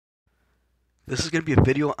This is going to be a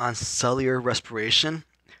video on cellular respiration.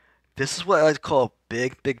 This is what I like to call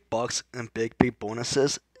big bucks and big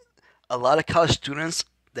bonuses. A lot of college students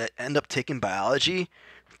that end up taking biology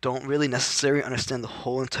don't really necessarily understand the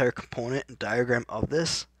whole entire component and diagram of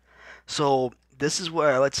this. So this is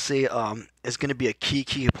where I like to say is going to be a key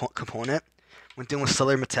component when dealing with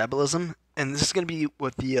cellular metabolism, and this is going to be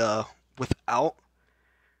with the without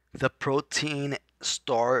the protein,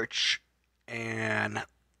 starch, and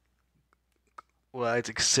what I like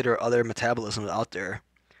to consider other metabolisms out there.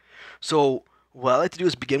 So what I like to do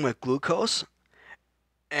is begin with glucose,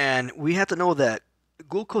 and we have to know that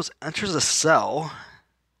glucose enters a cell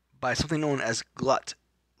by something known as GLUT,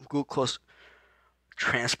 glucose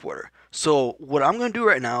transporter. So what I'm going to do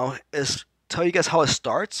right now is tell you guys how it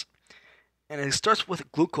starts, and it starts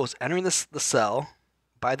with glucose entering the cell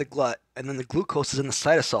by the GLUT, and then the glucose is in the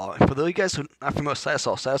cytosol. And for those of you guys who are not familiar with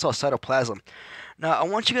cytosol is cytoplasm. Now I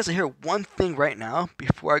want you guys to hear one thing right now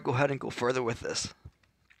before I go ahead and go further with this.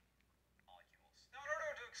 Molecules. Now, in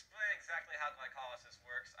order to explain exactly how glycolysis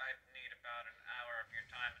works, I'd need about an hour of your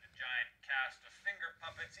time in a giant cast of finger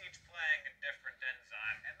puppets, each playing a different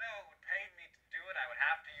enzyme. And though it would pay me to do it, I would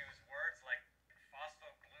have to use words like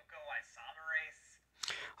phosphoglucoisomerase.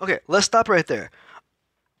 Okay, let's stop right there.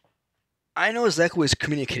 I know exactly what he's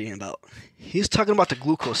communicating about. He's talking about the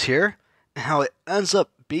glucose here and how it ends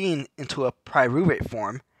up being into a pyruvate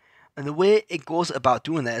form, and the way it goes about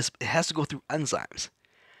doing that is it has to go through enzymes.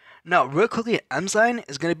 Now, real quickly, an enzyme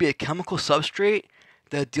is going to be a chemical substrate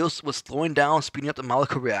that deals with slowing down, speeding up the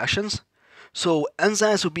molecular reactions. So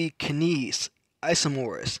enzymes will be kinase,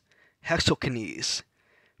 isomerase, hexokinase,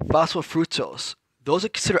 phosphofructose. Those are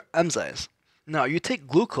considered enzymes. Now, you take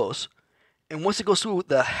glucose, and once it goes through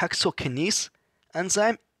the hexokinase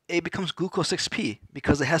enzyme, it becomes glucose 6P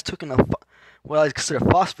because it has taken what I consider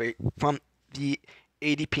phosphate from the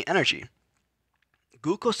ADP energy.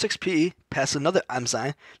 Glucose 6P passes another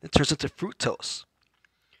enzyme that turns into fructose.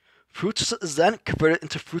 Fructose is then converted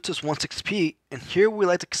into fructose 1,6P, and here we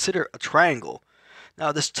like to consider a triangle.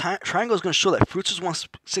 Now, this triangle is going to show that fructose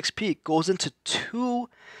 1,6P goes into two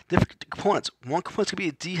different components. One component is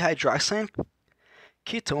going to be a dihydroxide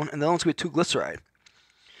ketone, and the other one's going to be 2-glyceride.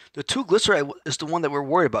 The 2-glyceride is the one that we're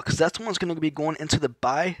worried about because that's the one that's going to be going into the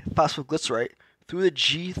biphosphoglyceride through the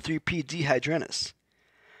G3P dehydrogenase.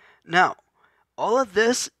 Now, all of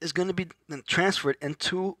this is going to be transferred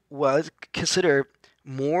into what I consider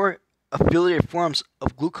more affiliated forms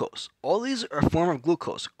of glucose. All these are a form of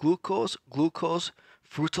glucose. Glucose,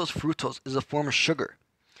 fructose is a form of sugar.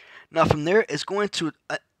 Now, from there, it's going to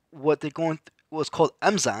what's called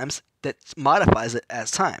enzymes that modifies it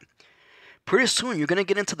as time. Pretty soon, you're going to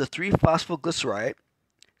get into the 3-phosphoglyceride.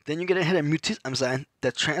 Then you're going to hit a mutase enzyme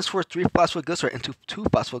that transfers 3-phosphoglyceride into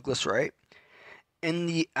 2-phosphoglyceride. In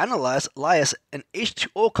the analyze, and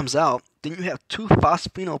H2O comes out. Then you have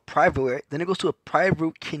 2-phosphenylpyruvate. Then it goes to a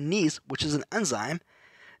pyruvate kinase, which is an enzyme.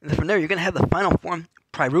 And then from there, you're going to have the final form,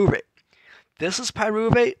 pyruvate. This is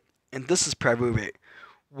pyruvate, and this is pyruvate.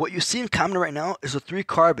 What you see in common right now is the 3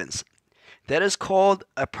 carbons. That is called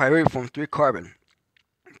a pyruvate form 3 carbon.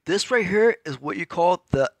 This right here is what you call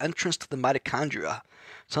the entrance to the mitochondria.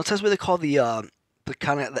 Sometimes what they call the edge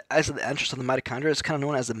of the entrance to the mitochondria is kind of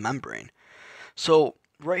known as the membrane. So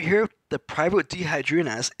right here, the pyruvate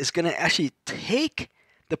dehydrogenase is going to actually take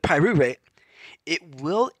the pyruvate. It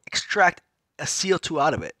will extract a CO2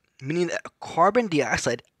 out of it, meaning that a carbon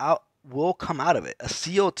dioxide will come out of it, a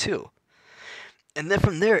CO2. And then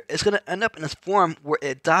from there, it's going to end up in this form where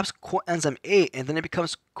it adopts coenzyme A, and then it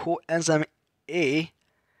becomes coenzyme A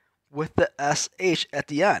with the SH at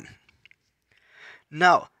the end.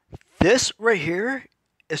 Now, this right here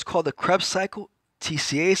is called the Krebs cycle,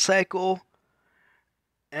 TCA cycle,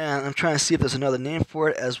 and I'm trying to see if there's another name for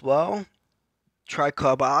it as well.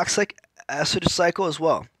 Tricarboxylic acid cycle as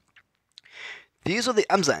well. These are the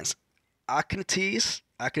enzymes: aconitase,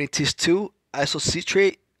 aconitase 2,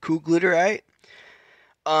 isocitrate, Q-glutarate.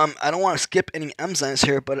 I don't want to skip any enzymes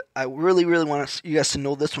here, but I really want you guys to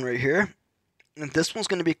know this one right here. And this one's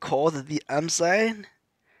going to be called the enzyme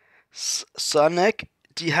sonic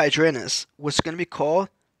dehydrogenase, which is going to be called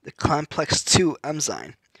the complex 2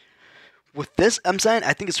 enzyme. With this enzyme,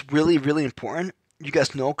 I think it's really important. You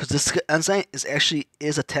guys know because this enzyme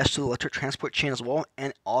is attached to the electric transport chain as well,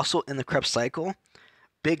 and also in the Krebs cycle.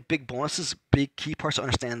 Big bonuses, big key parts to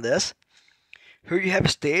understand this. Here you have a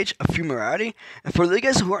stage of fumarate, and for the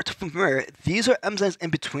guys who aren't familiar, these are enzymes in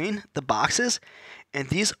between the boxes, and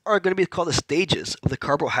these are going to be called the stages of the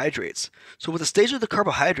carbohydrates. So with the stage of the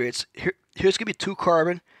carbohydrates, here's going to be 2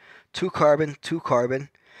 carbon, 2 carbon, 2 carbon.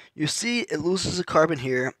 You see it loses a carbon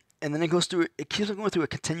here, and then it keeps on going through a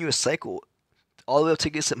continuous cycle all the way up to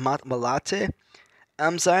get malate,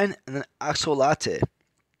 enzyme, and then oxalate.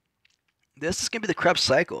 This is going to be the Krebs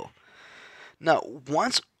cycle. Now,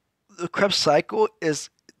 once the Krebs cycle is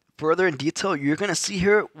further in detail, you're going to see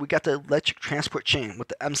here we got the electric transport chain with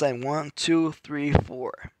the enzyme 1, 2, 3,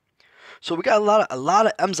 4. So we got a lot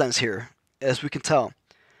of enzymes here, as we can tell.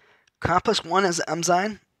 Complex 1 is the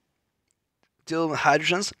enzyme dealing with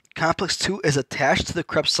hydrogens. Complex 2 is attached to the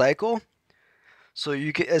Krebs cycle. So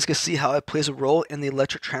you guys can see how it plays a role in the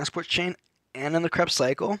electric transport chain and in the Krebs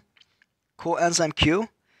cycle. Coenzyme Q.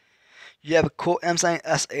 You have a coenzyme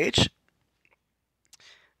SH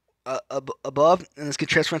above, and this can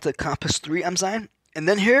transfer into the complex 3 enzyme. And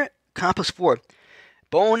then here, complex 4.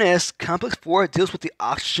 Bonus, complex 4 deals with the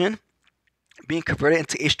oxygen being converted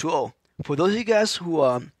into H2O. For those of you guys who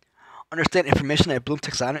understand information at Bloom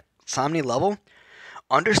taxonomy level,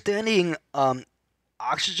 understanding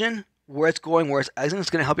oxygen, where it's going, where it's exiting,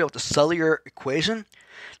 is going to help you out with the cellular equation.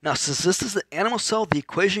 Now, since this is the animal cell, the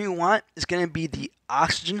equation you want is going to be the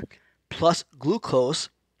oxygen plus glucose,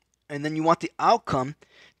 and then you want the outcome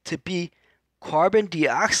to be carbon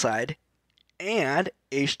dioxide and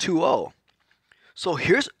H2O. So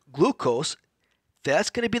here's glucose. That's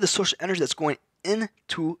going to be the source of energy that's going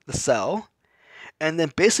into the cell. And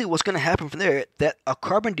then basically what's going to happen from there, that a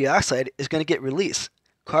carbon dioxide is going to get released.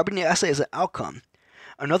 Carbon dioxide is an outcome.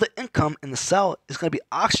 Another income in the cell is going to be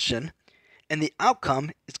oxygen, and the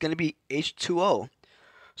outcome is going to be H2O.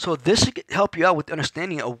 So this should help you out with the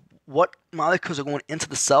understanding of what molecules are going into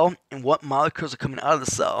the cell and what molecules are coming out of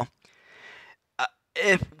the cell.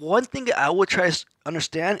 If one thing I would try to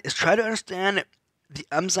understand is try to understand the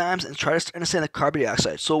enzymes and try to understand the carbon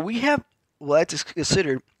dioxide. So we have what I like to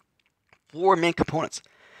consider 4 main components.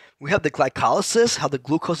 We have the glycolysis, how the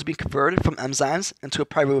glucose is being converted from enzymes into a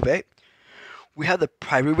pyruvate. We have the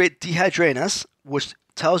pyruvate dehydrogenase, which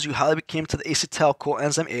tells you how it came to the acetyl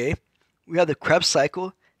coenzyme A. We have the Krebs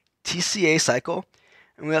cycle, TCA cycle,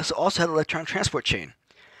 and we also have the electron transport chain.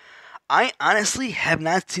 I honestly have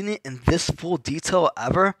not seen it in this full detail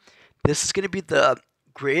ever. This is going to be the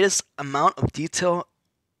greatest amount of detail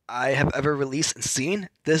I have ever released and seen.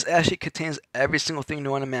 This actually contains every single thing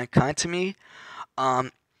known to mankind to me.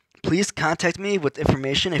 Please contact me with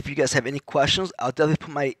information if you guys have any questions. I'll definitely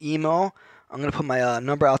put my email. I'm going to put my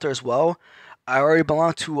number out there as well. I already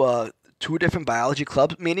belong to 2 different biology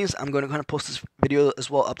club meetings. I'm going to go ahead and post this video as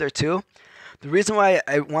well up there too. The reason why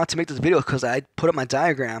I want to make this video is because I put up my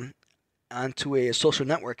diagram onto a social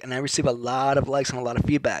network and I received a lot of likes and a lot of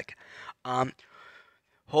feedback.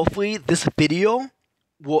 Hopefully this video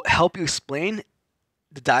will help you explain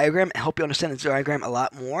the diagram and help you understand the diagram a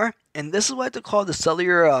lot more. And this is what I like to call the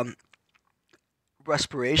cellular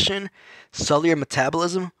respiration, cellular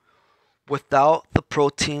metabolism without the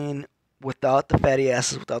protein, without the fatty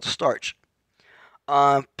acids, without the starch.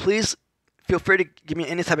 Please feel free to give me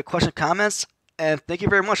any type of question, comments, and thank you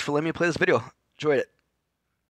very much for letting me play this video. Enjoyed it.